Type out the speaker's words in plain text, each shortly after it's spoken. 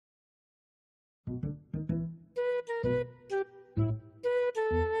The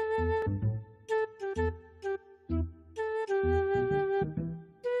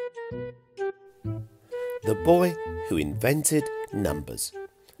Boy Who Invented Numbers.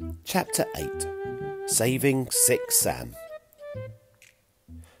 Chapter 8. Saving Sick Sam.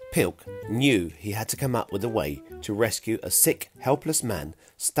 Pilk knew he had to come up with a way to rescue a sick, helpless man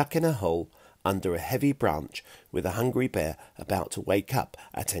stuck in a hole under a heavy branch with a hungry bear about to wake up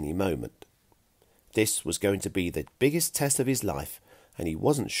at any moment. This was going to be the biggest test of his life, and he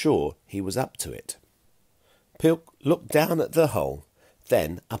wasn't sure he was up to it. Pilk looked down at the hole,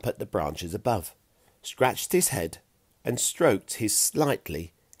 then up at the branches above, scratched his head, and stroked his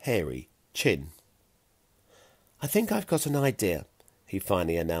slightly hairy chin. "I think I've got an idea," he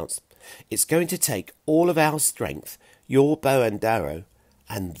finally announced. "It's going to take all of our strength, your bow and arrow,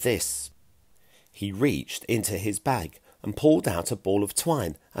 and this." He reached into his bag and pulled out a ball of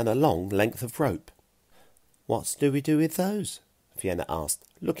twine and a long length of rope. "What do we do with those?" Fiona asked,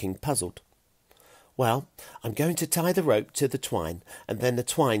 looking puzzled. "Well, I'm going to tie the rope to the twine and then the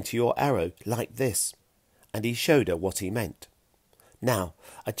twine to your arrow like this." And he showed her what he meant. "Now,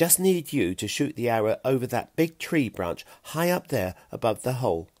 I just need you to shoot the arrow over that big tree branch high up there above the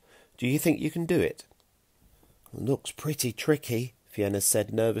hole. Do you think you can do it?" "Looks pretty tricky," Fiona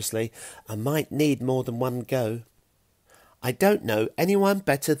said nervously. "I might need more than one go." "I don't know anyone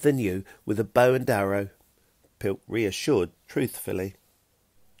better than you with a bow and arrow," Pilk reassured truthfully.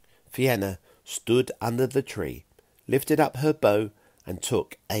 Fiona stood under the tree, lifted up her bow, and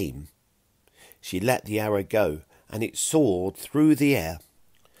took aim. She let the arrow go, and it soared through the air.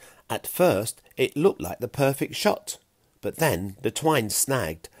 At first it looked like the perfect shot, but then the twine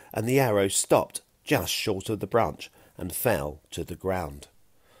snagged, and the arrow stopped just short of the branch and fell to the ground.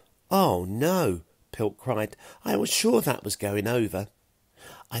 "Oh, no," Pilk cried. "I was sure that was going over."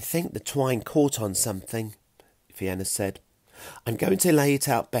 "I think the twine caught on something," Fiona said. "I'm going to lay it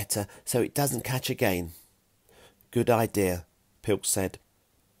out better so it doesn't catch again." "Good idea," Pilk said.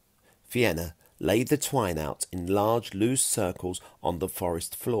 Fiona laid the twine out in large loose circles on the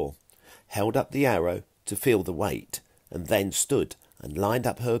forest floor, held up the arrow to feel the weight, and then stood and lined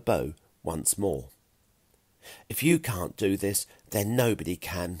up her bow once more. "If you can't do this, then nobody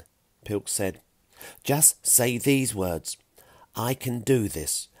can," Pilk said. "Just say these words: 'I can do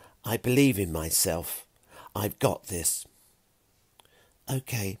this. I believe in myself. I've got this.'"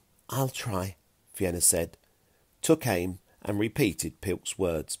 "OK, I'll try," Fiona said, took aim and repeated Pilk's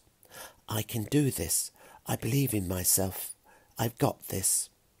words. "I can do this. I believe in myself. I've got this."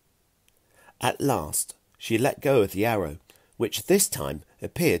 At last she let go of the arrow, which this time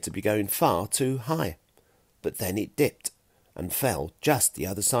appeared to be going far too high. But then it dipped and fell just the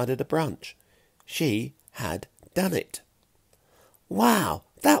other side of the branch. She had done it. "Wow,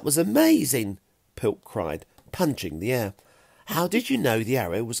 that was amazing!" Pilk cried, punching the air. "How did you know the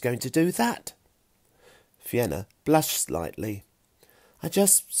arrow was going to do that?" Fiona blushed slightly. "I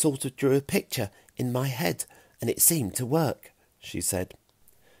just sort of drew a picture in my head, and it seemed to work," she said.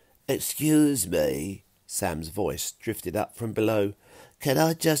 "Excuse me," Sam's voice drifted up from below. "Can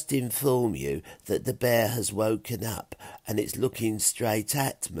I just inform you that the bear has woken up and it's looking straight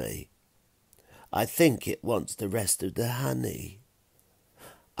at me? I think it wants the rest of the honey."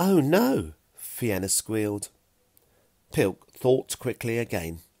 "Oh no," Fiona squealed. Pilk thought quickly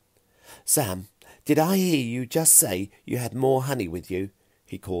again. "Sam, did I hear you just say you had more honey with you?"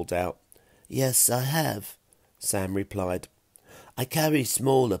 he called out. "Yes, I have," Sam replied. "I carry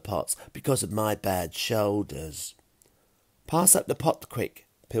smaller pots because of my bad shoulders." "Pass up the pot quick,"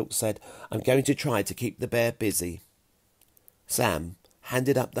 Pilk said. "I'm going to try to keep the bear busy." Sam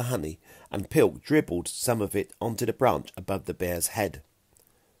handed up the honey, and Pilk dribbled some of it onto the branch above the bear's head.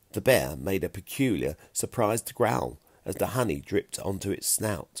 The bear made a peculiar, surprised growl as the honey dripped onto its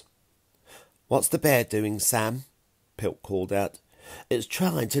snout. "What's the bear doing, Sam?" Pilk called out. "It's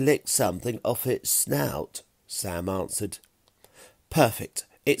trying to lick something off its snout," Sam answered. "Perfect,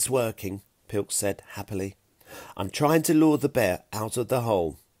 it's working," Pilk said happily. "I'm trying to lure the bear out of the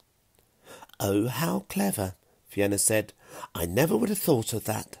hole." "Oh, how clever," Fiona said. "I never would have thought of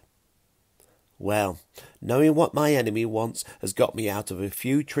that." "Well, knowing what my enemy wants has got me out of a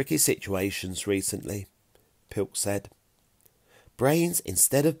few tricky situations recently," Pilk said. "Brains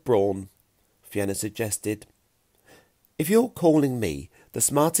instead of brawn," Fiona suggested. "If you're calling me the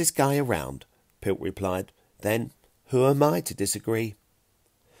smartest guy around," Pilk replied, "then who am I to disagree?"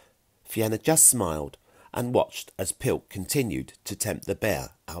 Fiona just smiled and watched as Pilk continued to tempt the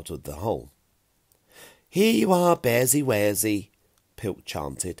bear out of the hole. "Here you are, Bearsy Waresy," Pilk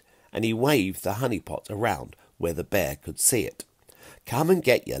chanted, and he waved the honey pot around where the bear could see it. "Come and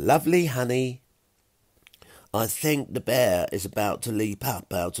get your lovely honey." I think the bear is about to leap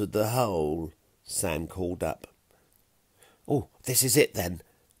up out of the hole, Sam called up. Oh, this is it then.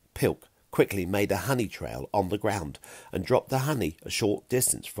 Pilk quickly made a honey trail on the ground and dropped the honey a short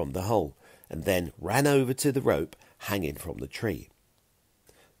distance from the hole, and then ran over to the rope hanging from the tree.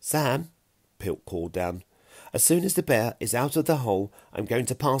 Sam, Pilk called down, as soon as the bear is out of the hole, I'm going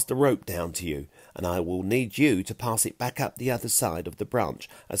to pass the rope down to you, and I will need you to pass it back up the other side of the branch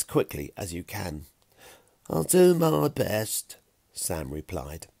as quickly as you can. I'll do my best, Sam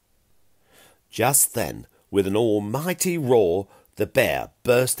replied. Just then, with an almighty roar, the bear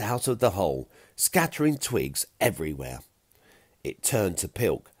burst out of the hole, scattering twigs everywhere. It turned to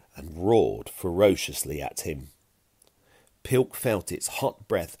Pilk and roared ferociously at him. Pilk felt its hot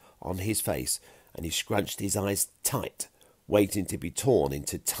breath on his face, and he scrunched his eyes tight, waiting to be torn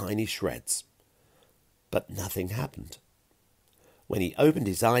into tiny shreds. But nothing happened. When he opened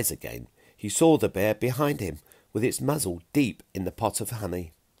his eyes again, he saw the bear behind him, with its muzzle deep in the pot of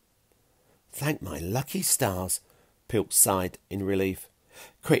honey. Thank my lucky stars, Pilk sighed in relief.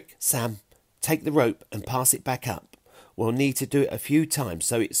 Quick, Sam, take the rope and pass it back up. We'll need to do it a few times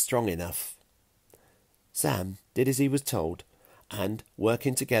so it's strong enough. Sam did as he was told, and,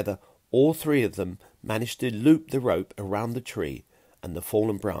 working together, all three of them managed to loop the rope around the tree and the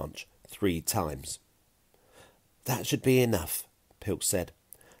fallen branch 3 times. That should be enough, Pilk said.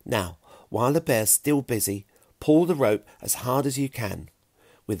 Now, while the bear's still busy, pull the rope as hard as you can.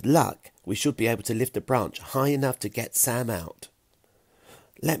 With luck, we should be able to lift the branch high enough to get Sam out.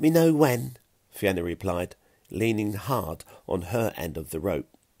 Let me know when, Fiona replied, leaning hard on her end of the rope.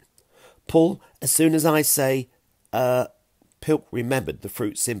 Pull as soon as I say, Pilk remembered the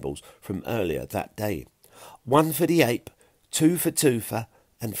fruit symbols from earlier that day. 1 for the ape, 2 for Toofer,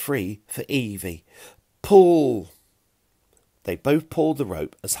 and 3 for Evie. Pull! They both pulled the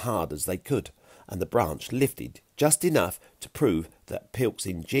rope as hard as they could, and the branch lifted just enough to prove that Pilk's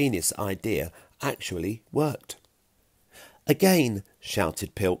ingenious idea actually worked. Again,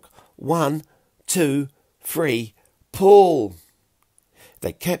 shouted Pilk. 1, 2, 3, pull!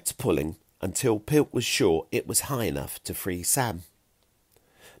 They kept pulling until Pilk was sure it was high enough to free Sam.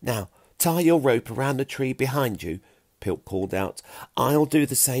 Now, tie your rope around the tree behind you, Pilk called out. I'll do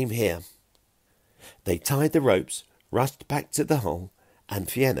the same here. They tied the ropes, rushed back to the hole, and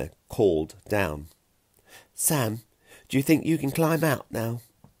Fiona called down. Sam, do you think you can climb out now?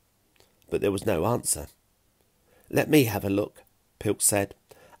 But there was no answer. Let me have a look, Pilk said,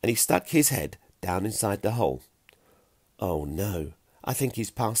 and he stuck his head down inside the hole. Oh no, I think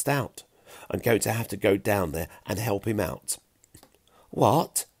he's passed out. I'm going to have to go down there and help him out.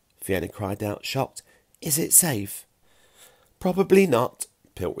 What? Fiona cried out, shocked. Is it safe? Probably not,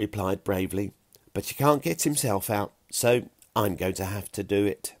 Pilk replied bravely, but he can't get himself out, so I'm going to have to do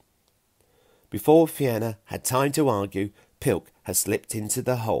it. Before Fiona had time to argue, Pilk had slipped into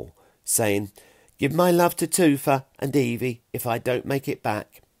the hole, saying, Give my love to Toofer and Evie if I don't make it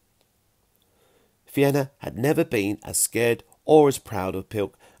back. Fiona had never been as scared or as proud of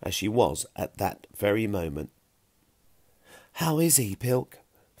Pilk as she was at that very moment. How is he, Pilk?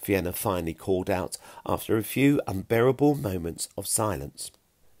 Fiona finally called out after a few unbearable moments of silence.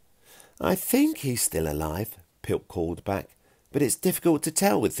 I think he's still alive, Pilk called back, but it's difficult to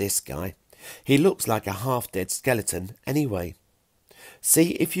tell with this guy. He looks like a half-dead skeleton anyway.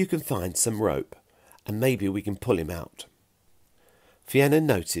 See if you can find some rope, and maybe we can pull him out. Fiona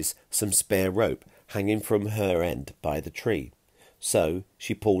noticed some spare rope hanging from her end by the tree, so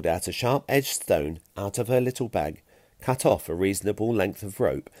she pulled out a sharp-edged stone out of her little bag, cut off a reasonable length of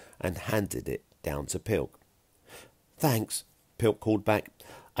rope, and handed it down to Pilk. Thanks, Pilk called back.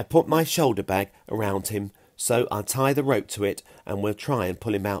 I put my shoulder bag around him, so I'll tie the rope to it, and we'll try and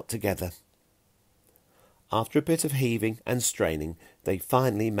pull him out together. After a bit of heaving and straining, they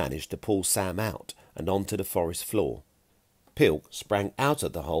finally managed to pull Sam out and onto the forest floor. Pilk sprang out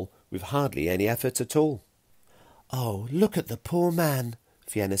of the hole with hardly any effort at all. Oh, look at the poor man,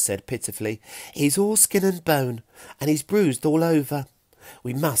 Fiona said pitifully. He's all skin and bone, and he's bruised all over.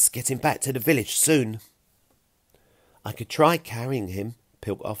 We must get him back to the village soon. I could try carrying him,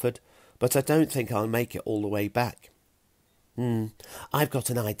 Pilk offered, but I don't think I'll make it all the way back. I've got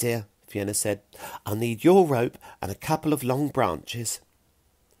an idea, Fiona said. I'll need your rope and a couple of long branches.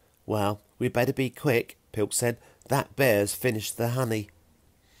 Well, we'd better be quick, Pilk said. That bear's finished the honey.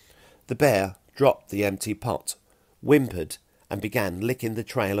 The bear dropped the empty pot, whimpered, and began licking the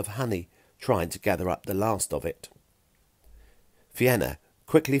trail of honey, trying to gather up the last of it. Fiona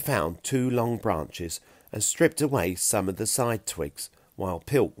quickly found 2 long branches and stripped away some of the side twigs, while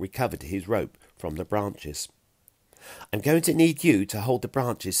Pilk recovered his rope from the branches. I'm going to need you to hold the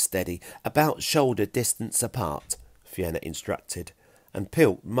branches steady, about shoulder distance apart, Fiona instructed, and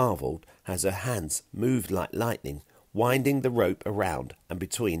Pilk marvelled as her hands moved like lightning, winding the rope around and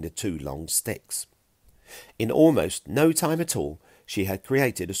between the two long sticks. In almost no time at all, she had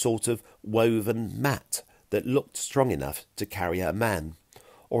created a sort of woven mat that looked strong enough to carry a man,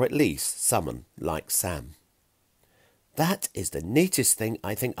 or at least someone like Sam. That is the neatest thing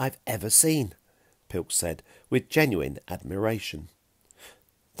I think I've ever seen, Pilk said, with genuine admiration.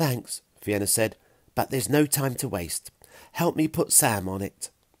 Thanks, Fiona said, but there's no time to waste. Help me put Sam on it.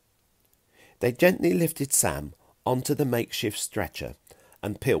 They gently lifted Sam onto the makeshift stretcher,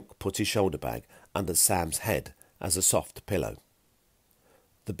 and Pilk put his shoulder bag under Sam's head as a soft pillow.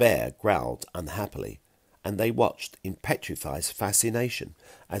 The bear growled unhappily, and they watched in petrified fascination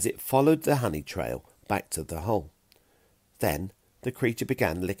as it followed the honey trail back to the hole. Then the creature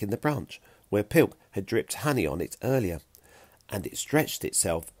began licking the branch where Pilk had dripped honey on it earlier, and it stretched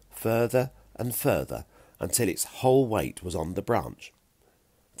itself further and further until its whole weight was on the branch.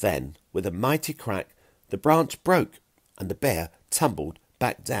 Then, with a mighty crack, the branch broke, and the bear tumbled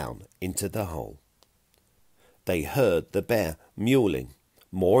back down into the hole. They heard the bear mewling,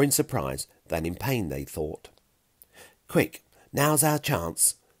 more in surprise than in pain, they thought. Quick, now's our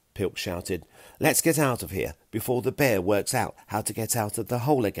chance, Pilk shouted. Let's get out of here before the bear works out how to get out of the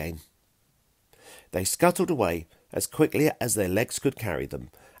hole again. They scuttled away as quickly as their legs could carry them,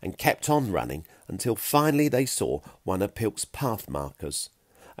 and kept on running until finally they saw one of Pilk's path markers,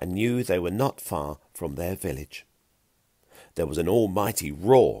 and knew they were not far from their village. There was an almighty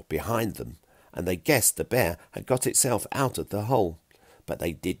roar behind them, and they guessed the bear had got itself out of the hole, but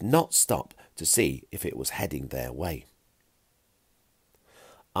they did not stop to see if it was heading their way.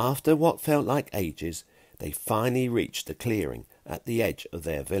 After what felt like ages, they finally reached the clearing at the edge of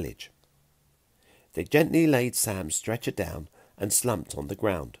their village. They gently laid Sam's stretcher down and slumped on the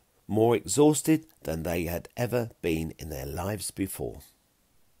ground, more exhausted than they had ever been in their lives before.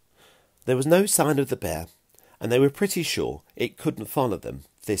 There was no sign of the bear, and they were pretty sure it couldn't follow them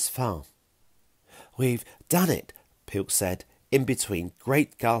this far. We've done it, Pilk said, in between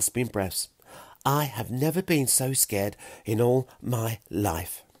great gasping breaths. I have never been so scared in all my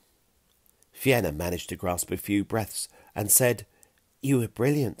life. Fiona managed to grasp a few breaths and said, You were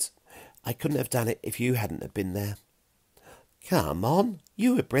brilliant. I couldn't have done it if you hadn't have been there. Come on,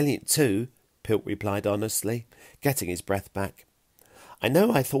 you were brilliant too, Pilk replied honestly, getting his breath back. I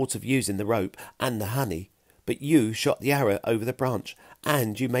know I thought of using the rope and the honey, but you shot the arrow over the branch,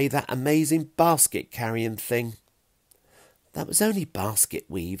 and you made that amazing basket-carrying thing. That was only basket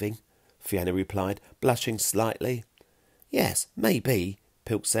weaving, Fiona replied, blushing slightly. Yes, maybe,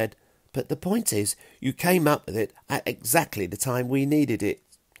 Pilk said, but the point is you came up with it at exactly the time we needed it.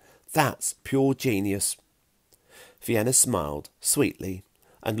 That's pure genius. Fiona smiled sweetly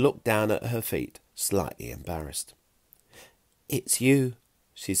and looked down at her feet, slightly embarrassed. It's you,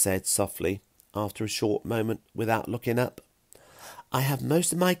 she said softly, after a short moment without looking up. I have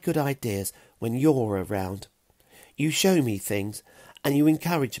most of my good ideas when you're around. You show me things, and you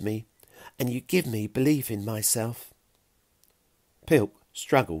encourage me, and you give me belief in myself. Pilk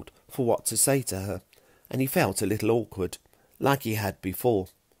struggled for what to say to her, and he felt a little awkward, like he had before.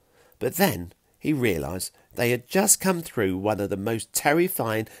 But then he realised they had just come through one of the most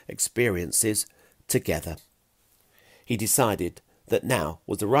terrifying experiences together. He decided that now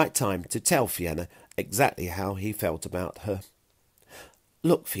was the right time to tell Fiona exactly how he felt about her.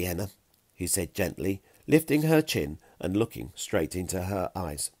 Look, Fiona, he said gently, lifting her chin and looking straight into her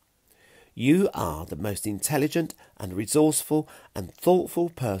eyes. You are the most intelligent and resourceful and thoughtful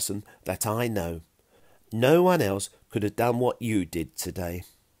person that I know. No one else could have done what you did today.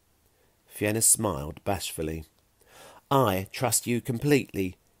 Fiona smiled bashfully. I trust you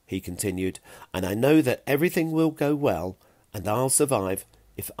completely, he continued, and I know that everything will go well, and I'll survive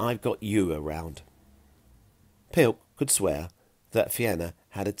if I've got you around. Pilk could swear that Fiona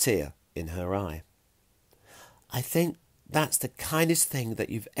had a tear in her eye. I think that's the kindest thing that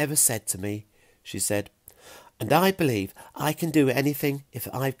you've ever said to me, she said, and I believe I can do anything if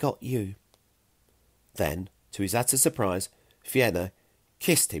I've got you. Then, to his utter surprise, Fiona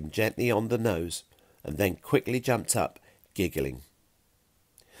kissed him gently on the nose, and then quickly jumped up, giggling.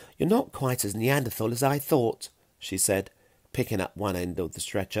 You're not quite as Neanderthal as I thought, she said, picking up one end of the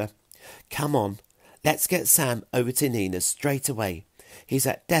stretcher. Come on, let's get Sam over to Nina's straight away. He's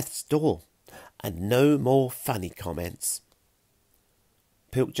at death's door, and no more funny comments.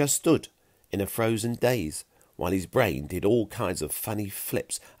 Pilk just stood in a frozen daze while his brain did all kinds of funny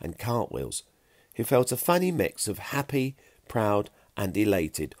flips and cartwheels. He felt a funny mix of happy, proud, and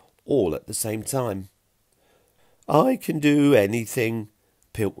elated, all at the same time. I can do anything,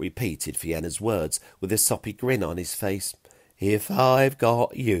 Pilk repeated Fianna's words with a soppy grin on his face. If I've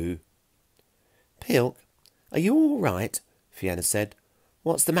got you. Pilk, are you all right? Fianna said.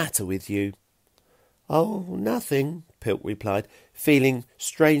 What's the matter with you? Oh, nothing, Pilk replied, feeling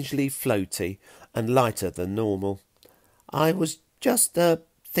strangely floaty and lighter than normal. I was just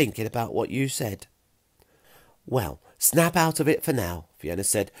thinking about what you said. Well, snap out of it for now, Fianna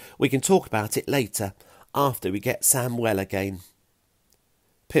said. We can talk about it later, after we get Sam well again.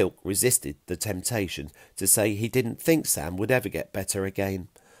 Pilk resisted the temptation to say he didn't think Sam would ever get better again,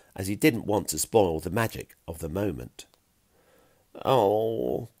 as he didn't want to spoil the magic of the moment.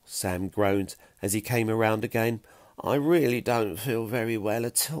 Oh, Sam groaned as he came around again. I really don't feel very well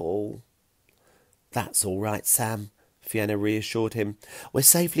at all. That's all right, Sam, Fianna reassured him. We're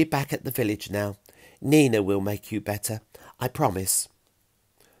safely back at the village now. Nina will make you better, I promise.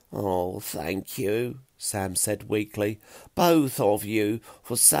 Oh, thank you, Sam said weakly. Both of you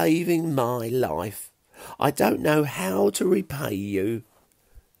for saving my life. I don't know how to repay you.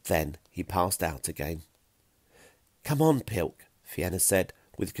 Then he passed out again. Come on, Pilk, Fianna said,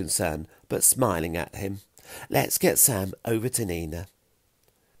 with concern, but smiling at him. Let's get Sam over to Nina.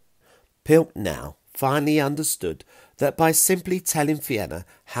 Pilk now finally understood that by simply telling Fianna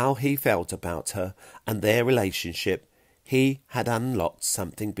how he felt about her and their relationship, he had unlocked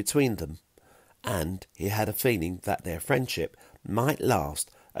something between them, and he had a feeling that their friendship might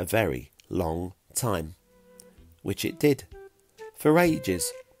last a very long time. Which it did. For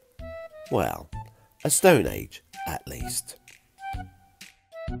ages. Well, a stone age, at least.